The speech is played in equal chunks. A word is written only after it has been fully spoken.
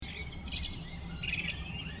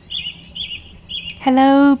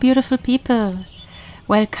Hello, beautiful people.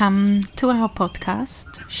 Welcome to our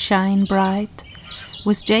podcast, Shine Bright,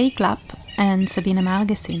 with Jay Glapp and Sabine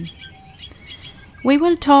Margesin. We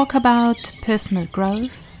will talk about personal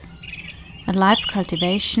growth and life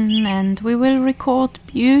cultivation, and we will record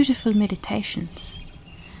beautiful meditations.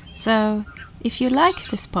 So, if you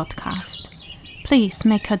like this podcast, please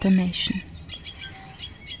make a donation.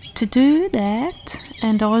 To do that,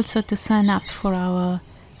 and also to sign up for our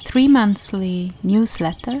 3-monthly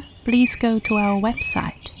newsletter, please go to our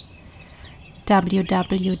website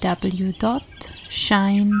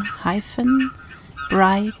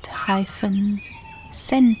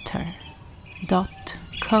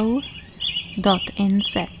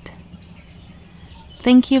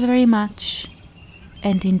Thank you very much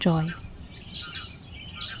and enjoy.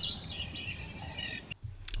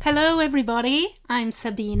 Hello everybody, I'm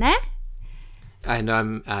Sabine. And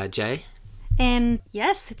I'm Jay. And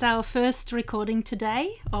yes, it's our first recording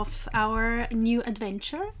today of our new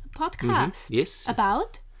adventure podcast. Yes.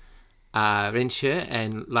 About Renshire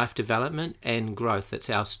and life development and growth.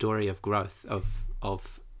 It's our story of growth, of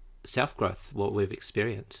self-growth, what we've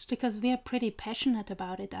experienced. because we are pretty passionate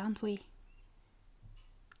about it, aren't we?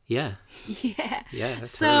 Yeah. Yeah. Yeah,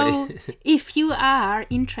 So totally. if you are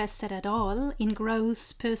interested at all in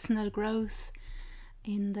growth, personal growth,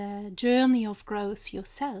 in the journey of growth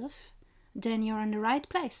yourself, then you're in the right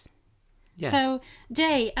place. Yeah. So,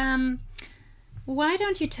 Jay, why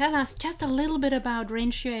don't you tell us just a little bit about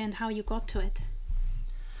Renshire and how you got to it?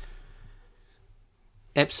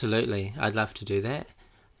 Absolutely. I'd love to do that.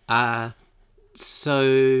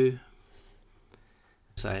 So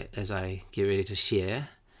as I get ready to share,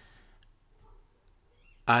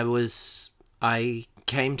 I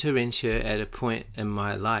came to Renshire at a point in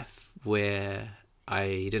my life where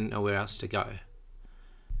I didn't know where else to go.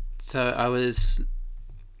 So I was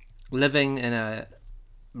living in a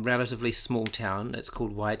relatively small town. It's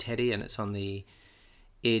called Waitati, and it's on the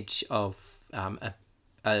edge of a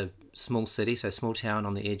small city, so a small town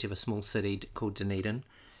on the edge of a small city called Dunedin.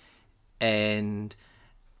 And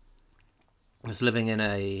I was living in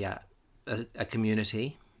a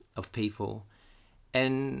community of people,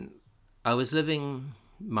 and I was living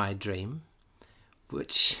my dream,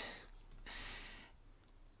 which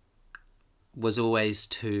was always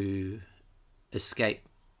to escape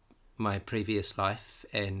my previous life,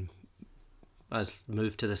 and I was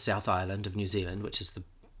moved to the South Island of New Zealand, which is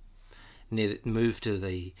moved to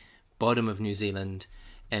the bottom of New Zealand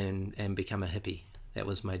and become a hippie. That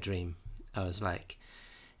was my dream. I was like,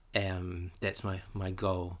 that's my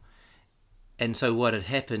goal. And so what had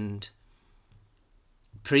happened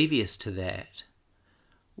previous to that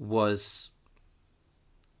was,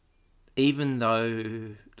 even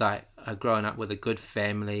though like I'd grown up with a good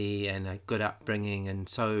family and a good upbringing and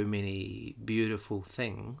so many beautiful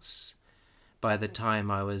things, by the time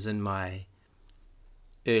I was in my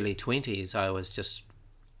early 20s, I was just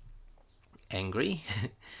angry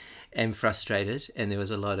and frustrated, and there was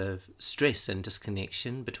a lot of stress and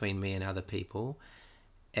disconnection between me and other people,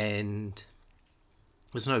 and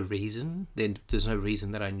there's no reason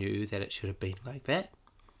that I knew that it should have been like that.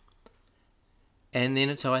 And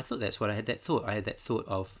then so I thought I had that thought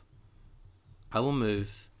of, I will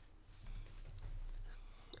move.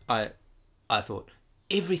 I thought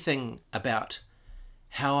everything about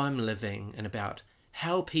how I'm living and about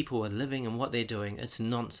how people are living and what they're doing, it's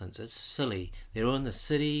nonsense. It's silly. They're all in the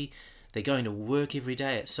city. They're going to work every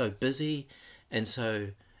day. It's so busy. And so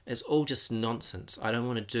it's all just nonsense. I don't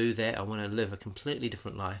want to do that. I want to live a completely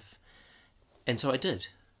different life. And so I did.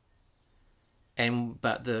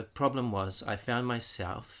 But the problem was, I found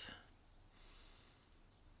myself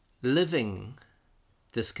living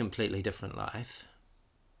this completely different life,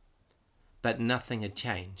 but nothing had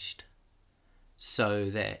changed. So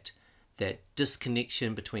that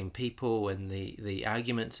disconnection between people and the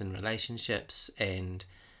arguments and relationships and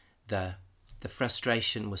the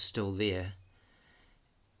frustration was still there.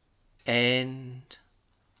 And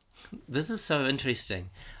this is so interesting.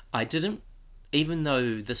 I didn't, even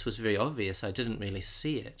though this was very obvious, I didn't really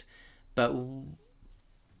see it. But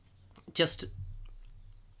just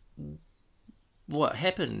what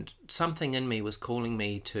happened, something in me was calling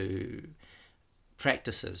me to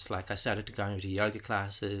practices. Like I started to go to yoga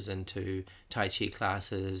classes and to Tai Chi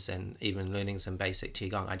classes and even learning some basic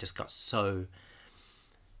Qigong. I just got so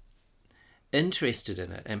interested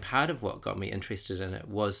in it. And part of what got me interested in it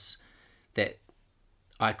was that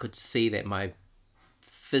I could see that my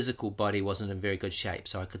physical body wasn't in very good shape.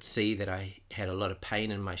 So I could see that I had a lot of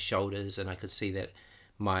pain in my shoulders, and I could see that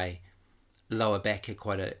my lower back had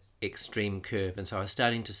quite an extreme curve. And so I was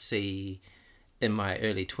starting to see in my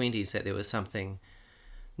early 20s that there was something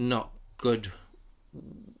not good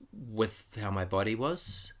with how my body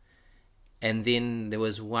was. And then there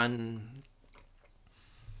was one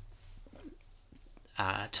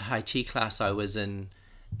Tai Chi class I was in,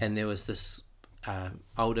 and there was this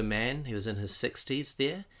older man. He was in his 60s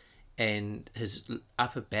there, and his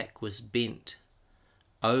upper back was bent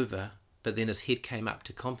over, but then his head came up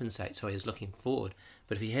to compensate, so he was looking forward.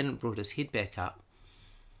 But if he hadn't brought his head back up,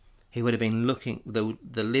 he would have been looking,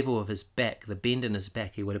 the level of his back, the bend in his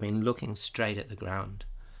back, he would have been looking straight at the ground.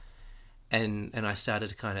 And I started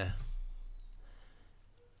to kind of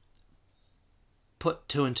put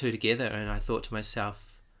two and two together, and I thought to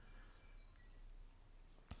myself,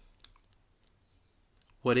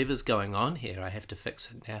 whatever's going on here, I have to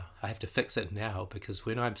fix it now. I have to fix it now, because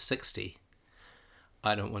when I'm 60,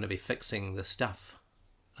 I don't want to be fixing the stuff.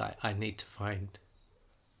 I need to find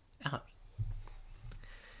out.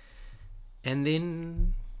 And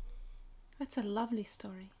then... That's a lovely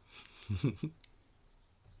story.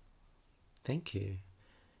 Thank you.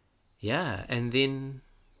 Yeah, and then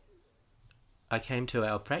I came to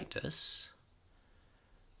our practice,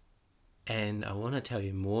 and I want to tell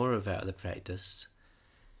you more about the practice,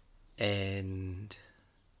 and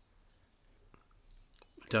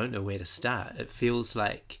I don't know where to start. It feels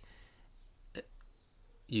like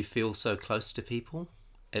you feel so close to people.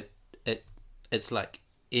 It's like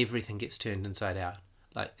everything gets turned inside out.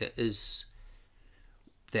 Like there is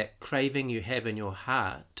that craving you have in your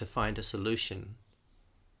heart to find a solution.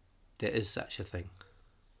 There is such a thing.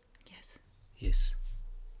 Yes. Yes.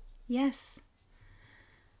 Yes.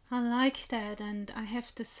 I like that, and I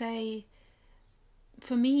have to say,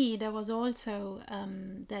 for me, there was also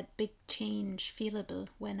that big change feelable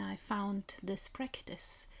when I found this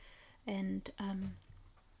practice. And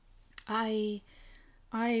I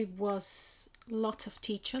was lots of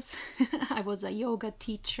teachers. I was a yoga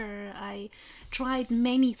teacher. I tried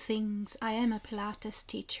many things. I am a Pilates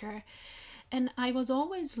teacher. And I was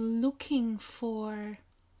always looking for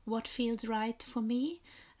what feels right for me.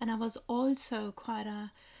 And I was also quite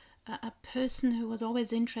a person who was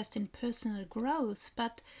always interested in personal growth.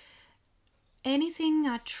 But anything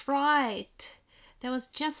I tried, there was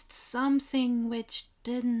just something which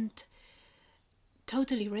didn't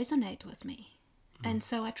totally resonate with me. And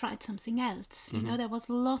so I tried something else. You know, there was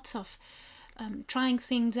lots of trying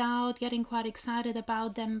things out, getting quite excited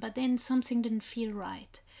about them, but then something didn't feel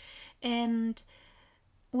right. And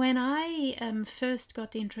when I first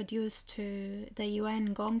got introduced to the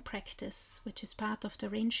Yuan Gong practice, which is part of the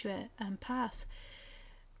Rinxue path,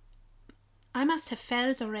 I must have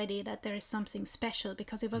felt already that there is something special,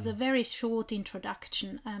 because it was a very short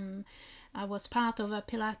introduction. I was part of a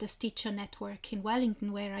Pilates teacher network in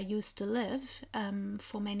Wellington, where I used to live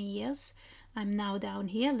for many years. I'm now down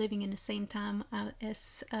here living in the same town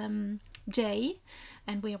as Jay,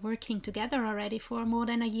 and we are working together already for more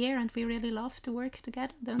than a year, and we really love to work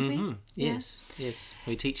together, don't we? Yes, yes.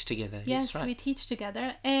 We teach together. Yes, right. We teach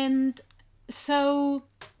together. And so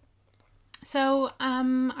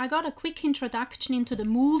I got a quick introduction into the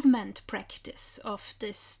movement practice of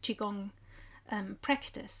this Qigong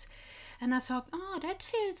practice. And I thought, oh, that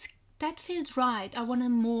feels right. I want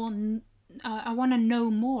to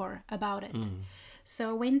know more about it.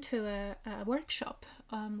 So I went to a workshop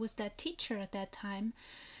with that teacher at that time,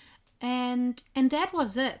 and that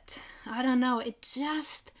was it. I don't know. It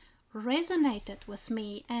just resonated with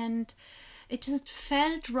me, and it just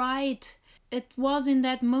felt right. It was in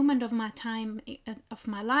that moment of my time, of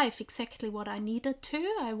my life, exactly what I needed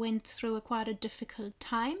to. I went through quite a difficult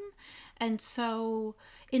time. And so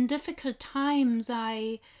in difficult times,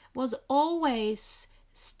 I was always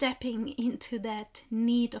stepping into that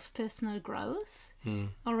need of personal growth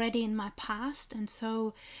already in my past. And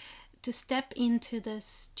so to step into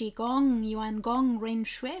this Qigong, Yuan Gong,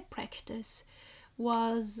 Rinxue practice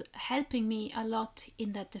was helping me a lot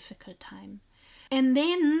in that difficult time. And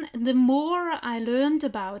then the more I learned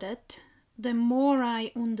about it, the more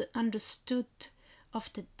I understood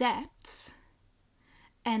of the depth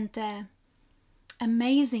and the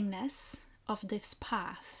amazingness of this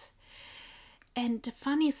path. And the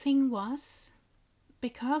funny thing was,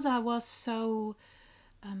 because I was so,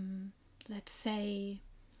 let's say,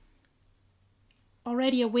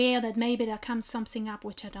 already aware that maybe there comes something up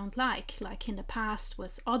which I don't like in the past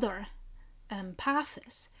with other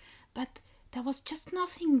paths, but there was just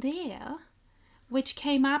nothing there which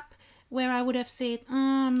came up where I would have said,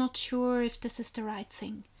 I'm not sure if this is the right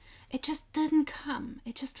thing. It just didn't come.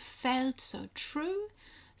 It just felt so true,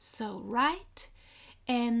 so right.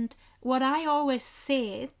 And what I always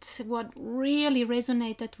said, what really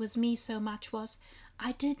resonated with me so much was,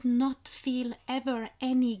 I did not feel ever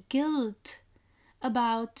any guilt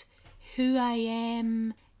about who I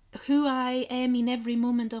am in every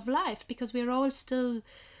moment of life, because we're all still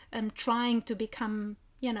trying to become,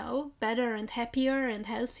 better and happier and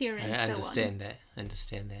healthier and so on.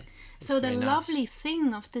 Understand that. It's so the very lovely nice.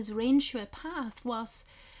 thing of this Renshui path was,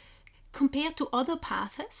 compared to other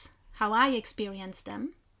paths, how I experienced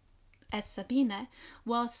them as Sabine,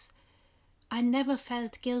 was I never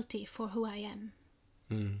felt guilty for who I am.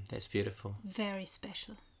 That's beautiful. Very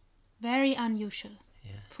special. Very unusual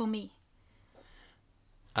for me.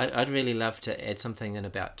 I'd really love to add something in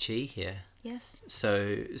about qi here. Yes.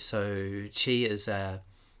 So qi is an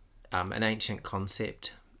ancient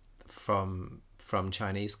concept from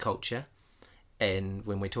Chinese culture, and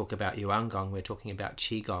when we talk about Yuan Gong, we're talking about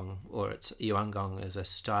Qigong, or it's Yuan Gong is a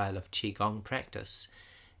style of Qigong practice,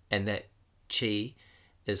 and that qi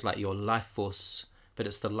is like your life force, but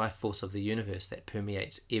it's the life force of the universe that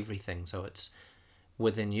permeates everything. So it's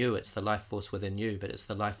within you, it's the life force within you, but it's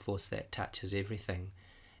the life force that touches everything.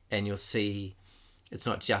 And you'll see it's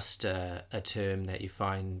not just a term that you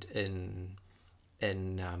find in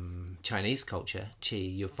Chinese culture,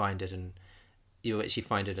 qi. You actually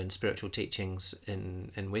find it in spiritual teachings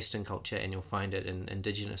in Western culture, and you'll find it in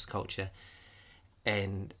indigenous culture.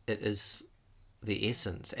 And it is the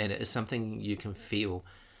essence, and it is something you can feel.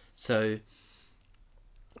 So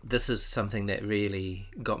this is something that really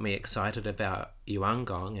got me excited about Yuan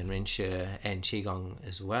Gong and Renshui and Qigong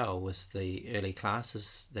as well, was the early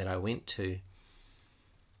classes that I went to.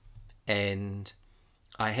 And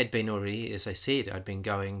I had been already, as I said, I'd been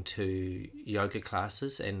going to yoga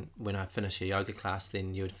classes, and when I finish a yoga class,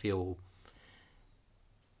 then you'd feel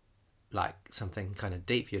like something kind of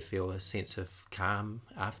deep. You'd feel a sense of calm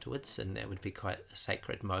afterwards, and that would be quite a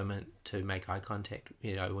sacred moment to make eye contact,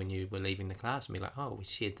 when you were leaving the class, and be like, oh, we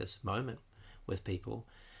shared this moment with people.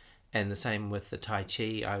 And the same with the Tai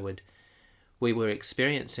Chi. We were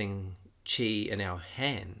experiencing Qi in our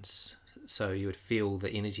hands, so you would feel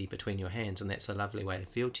the energy between your hands, and that's a lovely way to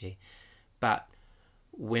feel Qi. But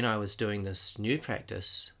when I was doing this new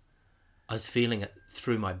practice, I was feeling it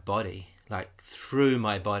through my body,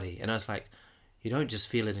 and I was like, you don't just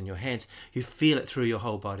feel it in your hands, you feel it through your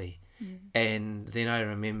whole body. And then I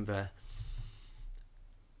remember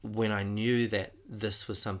when I knew that this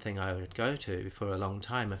was something I would go to for a long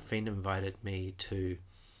time, a friend invited me to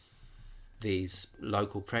these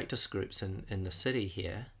local practice groups in the city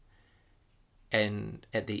here, and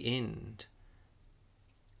at the end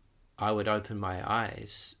I would open my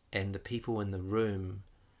eyes and the people in the room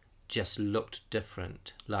just looked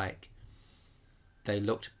different. Like, they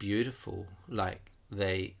looked beautiful, like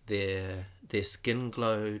their skin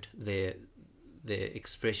glowed, their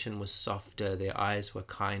expression was softer, their eyes were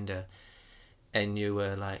kinder, and you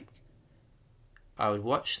were like, I would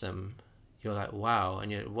watch them, you're like, wow,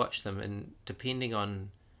 and you'd watch them, and depending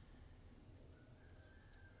on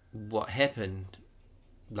what happened,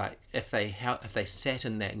 like if they sat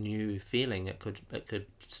in that new feeling, it could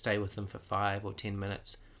stay with them for 5 or 10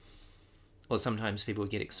 minutes. Or sometimes people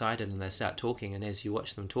get excited and they start talking, and as you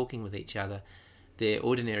watch them talking with each other, their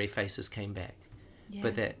ordinary faces came back. Yeah.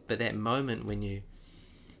 But that moment when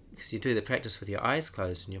because you do the practice with your eyes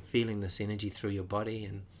closed and you're feeling this energy through your body,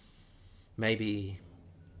 and maybe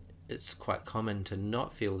it's quite common to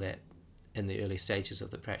not feel that in the early stages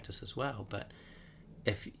of the practice as well, but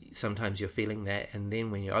if sometimes you're feeling that, and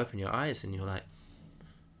then when you open your eyes and you're like,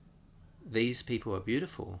 these people are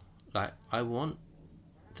beautiful, like, I want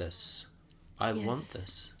this. I want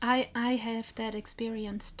this. I have that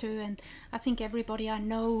experience too, and I think everybody I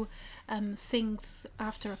know thinks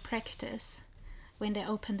after a practice, when they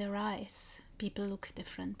open their eyes, people look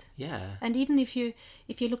different. Yeah. And even if you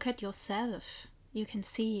look at yourself, you can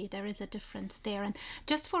see there is a difference there. And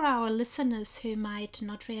just for our listeners who might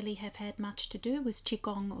not really have had much to do with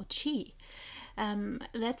Qigong or Qi,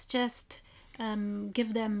 let's just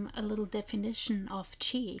give them a little definition of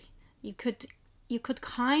Qi. You could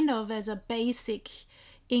kind of, as a basic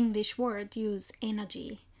English word, use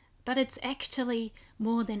energy, but it's actually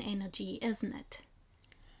more than energy, isn't it?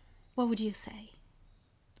 What would you say?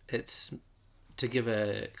 It's, to give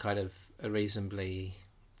a kind of a reasonably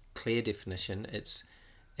clear definition,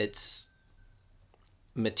 it's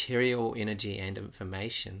material, energy and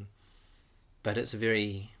information, but it's a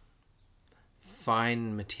very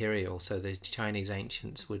fine material. So the Chinese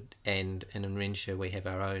ancients would, and in Renshui we have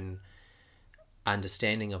our own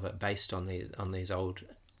understanding of it based on these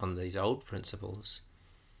old principles,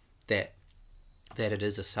 that it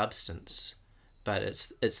is a substance, but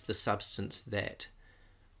it's the substance that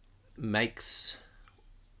makes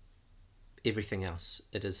everything else.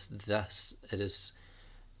 It is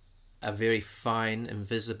a very fine,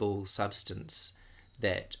 invisible substance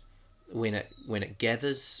that when it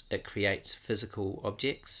gathers, it creates physical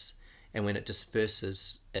objects, and when it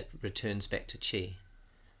disperses, it returns back to chi.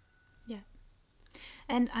 Yeah.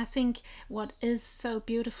 And I think what is so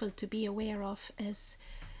beautiful to be aware of is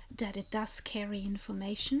that it does carry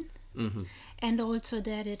information, and also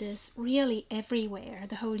that it is really everywhere.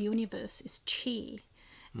 The whole universe is chi.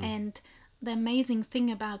 And the amazing thing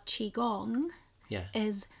about Qigong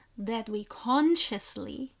is that we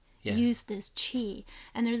consciously use this chi.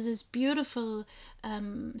 And there's this beautiful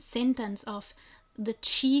sentence of the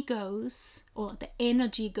chi goes, or the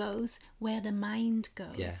energy goes where the mind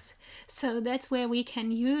goes. Yeah. So that's where we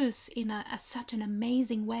can use in such an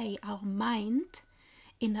amazing way our mind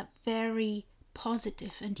in a very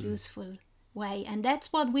positive and useful way. And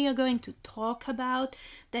that's what we are going to talk about.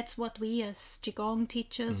 That's what we as Qigong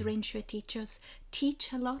teachers, Ren Xue teachers,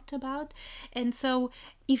 teach a lot about. And so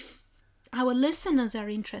if our listeners are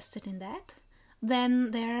interested in that,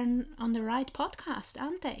 then they're on the right podcast,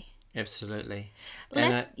 aren't they? Absolutely.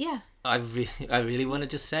 I really want to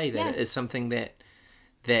just say that it is something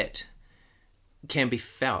that can be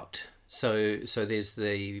felt. So there's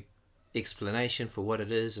the explanation for what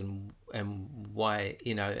it is and why,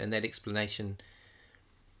 and that explanation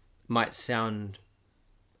might sound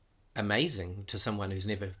amazing to someone who's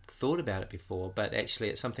never thought about it before, but actually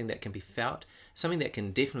it's something that can be felt, something that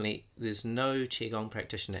can definitely, there's no Qigong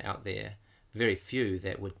practitioner out there, very few,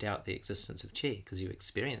 that would doubt the existence of Qi because you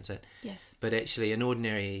experience it. Yes. But actually an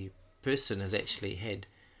ordinary person has actually had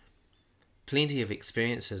plenty of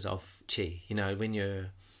experiences of Qi. When you're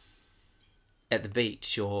at the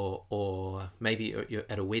beach or maybe you're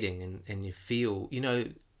at a wedding and you feel,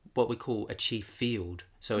 what we call a Qi field.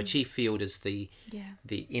 So a Qi field is the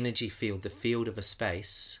energy field, the field of a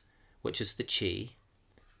space, which is the Qi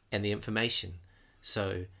and the information.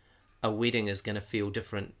 So a wedding is going to feel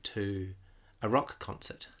different to a rock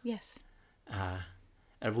concert. Yes.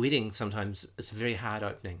 A wedding sometimes it's very hard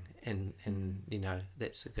opening, and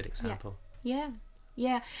that's a good example. Yeah.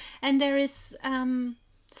 And there is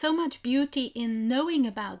so much beauty in knowing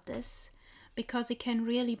about this, because it can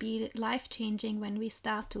really be life-changing when we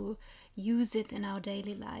start to use it in our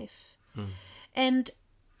daily life. And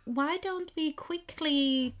why don't we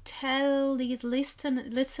quickly tell these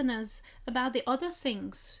listeners about the other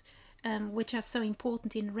things which are so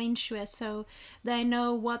important in Ren Xue, so they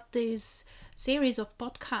know what this series of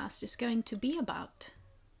podcasts is going to be about.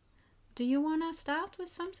 Do you want to start with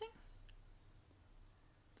something?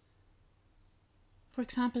 For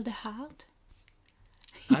example, the heart?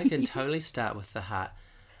 I can totally start with the heart.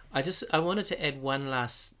 I wanted to add one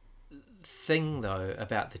last thing though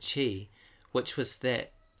about the Qi, which was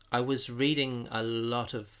that I was reading a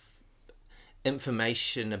lot of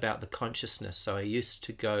information about the consciousness. So I used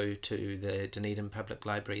to go to the Dunedin Public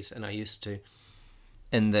Libraries, and I used to,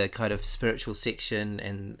 in the kind of spiritual section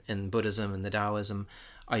and in Buddhism and the Taoism,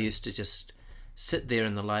 I used to just sit there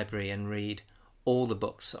in the library and read all the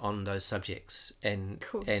books on those subjects, and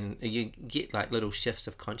you get like little shifts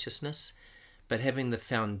of consciousness, but having the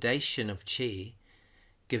foundation of Qi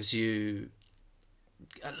gives you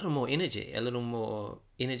a little more energy.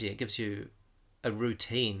 It gives you a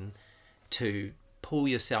routine to pull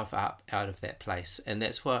yourself up out of that place. And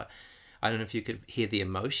that's what, I don't know if you could hear the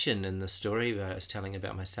emotion in the story that I was telling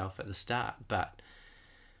about myself at the start, but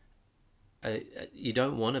you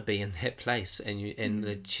don't want to be in that place, and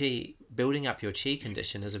the Qi, building up your Qi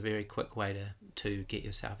condition is a very quick way to get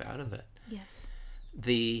yourself out of it. Yes.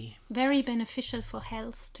 Very beneficial for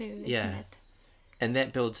health too, isn't it? And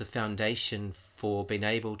that builds a foundation for being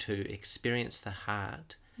able to experience the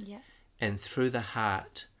heart. Yeah. And through the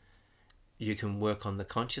heart, you can work on the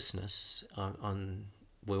consciousness.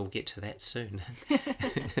 We'll get to that soon.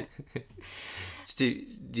 Do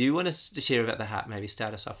you want us to share about the heart? Maybe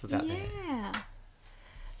start us off about that. Yeah.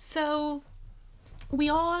 So we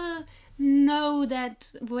all know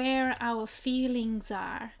that where our feelings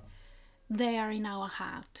are, they are in our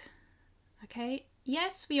heart. Okay?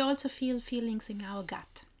 Yes, we also feel feelings in our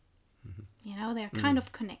gut. Mm-hmm. They're kind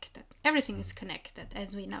of connected. Everything is connected,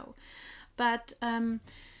 as we know. But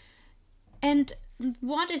and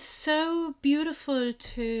what is so beautiful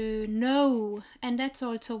to know, and that's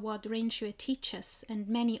also what Ren Xue teaches and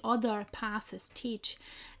many other paths teach,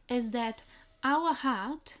 is that our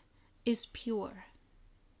heart is pure.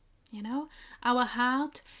 Our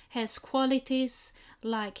heart has qualities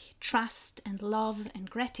like trust and love and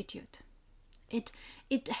gratitude.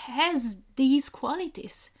 It has these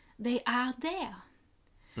qualities. They are there.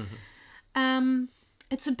 Mm-hmm.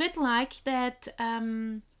 It's a bit like that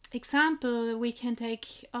example we can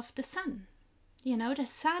take of the sun. You know, the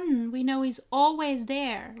sun, we know, is always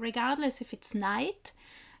there, regardless if it's night,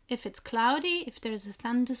 if it's cloudy, if there's a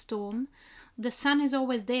thunderstorm. The sun is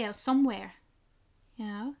always there somewhere. You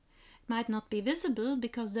know, it might not be visible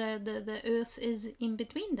because the earth is in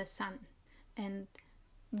between the sun and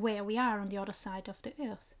where we are on the other side of the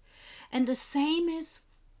earth. And the same is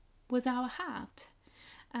with our heart.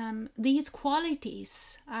 These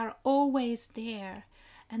qualities are always there,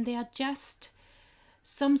 and they are just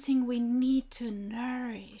something we need to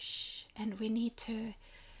nourish, and we need to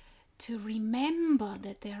remember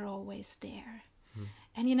that they're always there.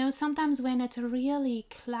 And you know, sometimes when it's a really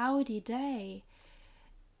cloudy day,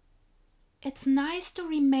 it's nice to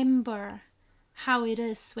remember how it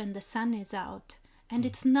is when the sun is out. And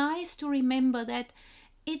it's nice to remember that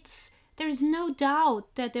there is no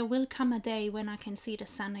doubt that there will come a day when I can see the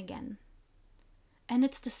sun again. And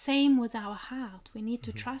it's the same with our heart. We need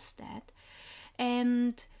to trust that.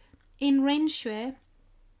 And in Ren Xue,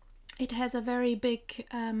 it has a very big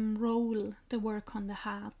role, the work on the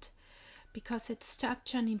heart, because it's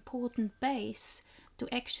such an important base to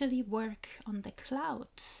actually work on the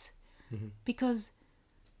clouds. Because,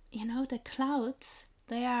 you know, the clouds,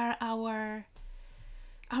 they are our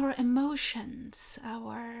emotions,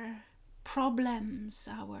 our problems,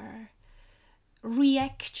 our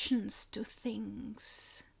reactions to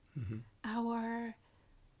things, our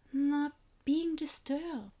not being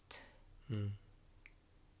disturbed.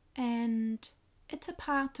 And it's a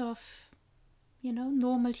part of, you know,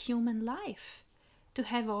 normal human life to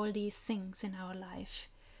have all these things in our life.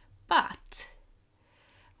 But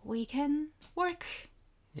we can work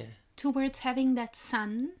towards having that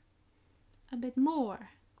sun a bit more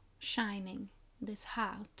shining, this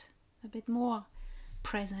heart a bit more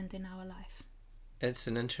present in our life. It's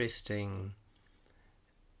an interesting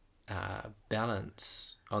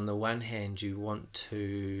balance. On the one hand, you want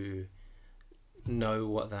to know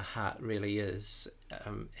what the heart really is,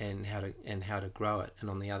 and how to grow it, and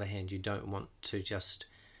on the other hand, you don't want to just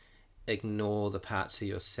ignore the parts of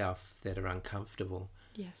yourself that are uncomfortable.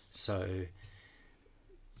 Yes.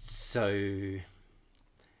 So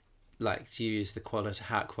like, to use the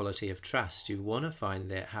heart quality of trust, you want to find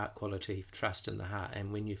that heart quality of trust in the heart,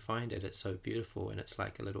 and when you find it, it's so beautiful, and it's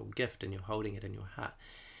like a little gift, and you're holding it in your heart,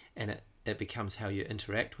 and it becomes how you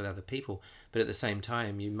interact with other people. But at the same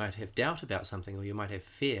time, you might have doubt about something, or you might have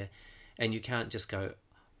fear, and you can't just go,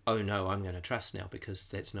 oh no, I'm going to trust now, because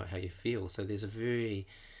that's not how you feel. So there's a very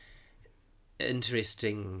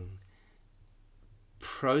interesting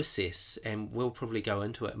process, and we'll probably go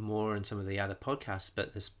into it more in some of the other podcasts,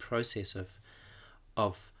 but this process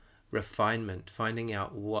of refinement, finding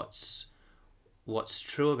out what's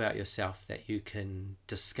true about yourself, that you can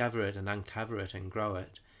discover it and uncover it and grow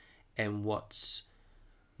it, and what's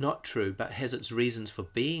not true but has its reasons for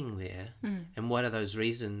being there, and what are those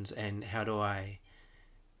reasons, and how do I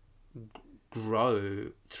grow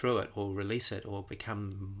through it, or release it, or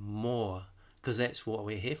become more, because that's what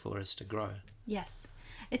we're here for, is to grow. Yes,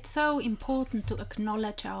 it's so important to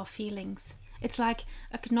acknowledge our feelings. It's like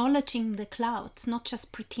acknowledging the clouds, not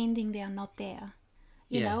just pretending they are not there.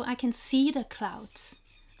 You know, I can see the clouds,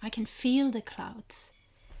 I can feel the clouds,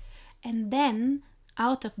 and then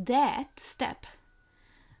out of that step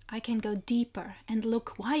I can go deeper and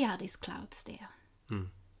look, why are these clouds there?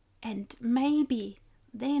 And maybe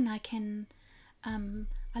then I can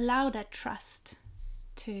allow that trust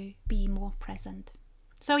to be more present.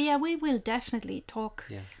 So yeah, we will definitely talk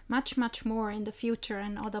much more in the future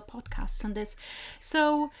and other podcasts on this.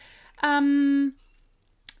 So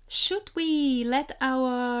should we let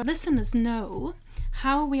our listeners know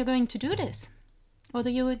how we are going to do this? Or do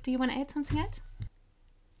you want to add something else?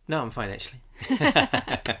 No, I'm fine, actually.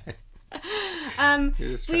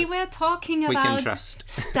 We were talking about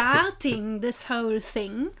starting this whole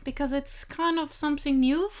thing because it's kind of something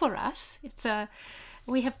new for us.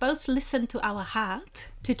 We have both listened to our heart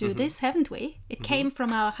to do this, haven't we? It came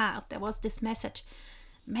from our heart. There was this message.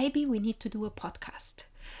 Maybe we need to do a podcast.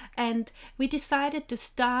 And we decided to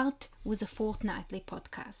start with a fortnightly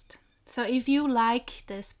podcast. So if you like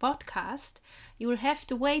this podcast, you will have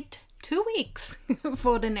to wait 2 weeks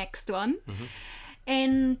for the next one.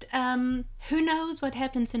 And who knows what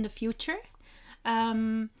happens in the future.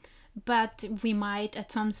 But we might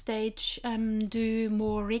at some stage do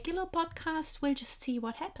more regular podcasts. We'll just see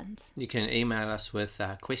what happens. You can email us with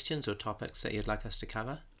questions or topics that you'd like us to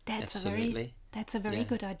cover. That's a very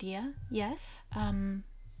good idea. Yeah.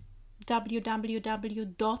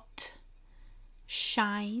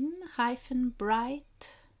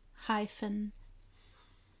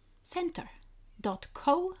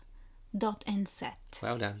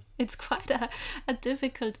 Well done. It's quite a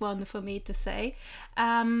difficult one for me to say.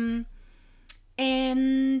 And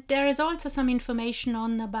there is also some information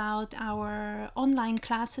about our online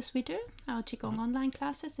classes we do, our Qigong online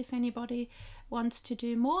classes. If anybody wants to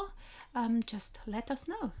do more, just let us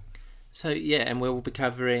know. So yeah, and we'll be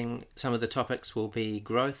covering some of the topics will be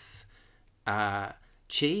growth,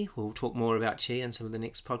 Qi. We'll talk more about Qi in some of the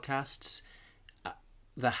next podcasts.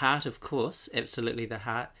 The heart, of course, absolutely the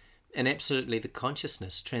heart, and absolutely the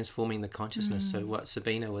consciousness, transforming the consciousness. So what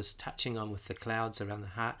Sabina was touching on with the clouds around the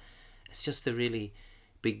heart, it's just the really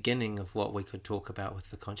beginning of what we could talk about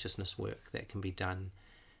with the consciousness work that can be done.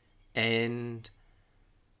 And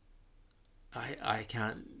I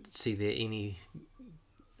can't see there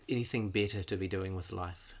anything better to be doing with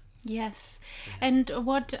life. Yes. Yeah. And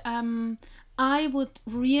what I would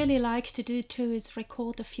really like to do too is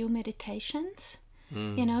record a few meditations,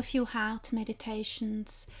 a few heart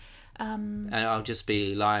meditations. And I'll just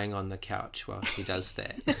be lying on the couch while she does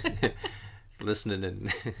that. Listening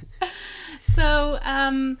in. So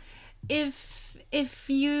if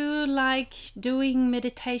you like doing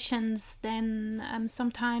meditations, then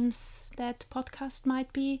sometimes that podcast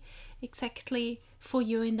might be exactly for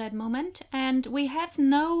you in that moment. And we have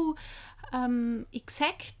no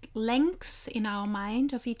exact lengths in our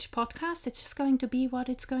mind of each podcast. It's just going to be what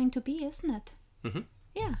it's going to be, isn't it? Mm-hmm.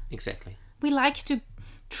 Yeah, exactly. We like to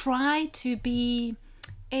try to be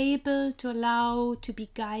able to allow to be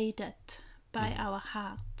guided by our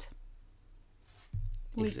heart.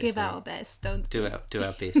 We give our best, don't we? Do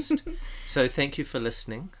our best. So thank you for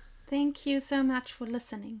listening. Thank you so much for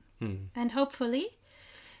listening. And hopefully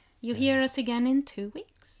you hear us again in 2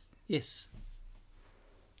 weeks. Yes.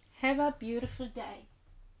 Have a beautiful day.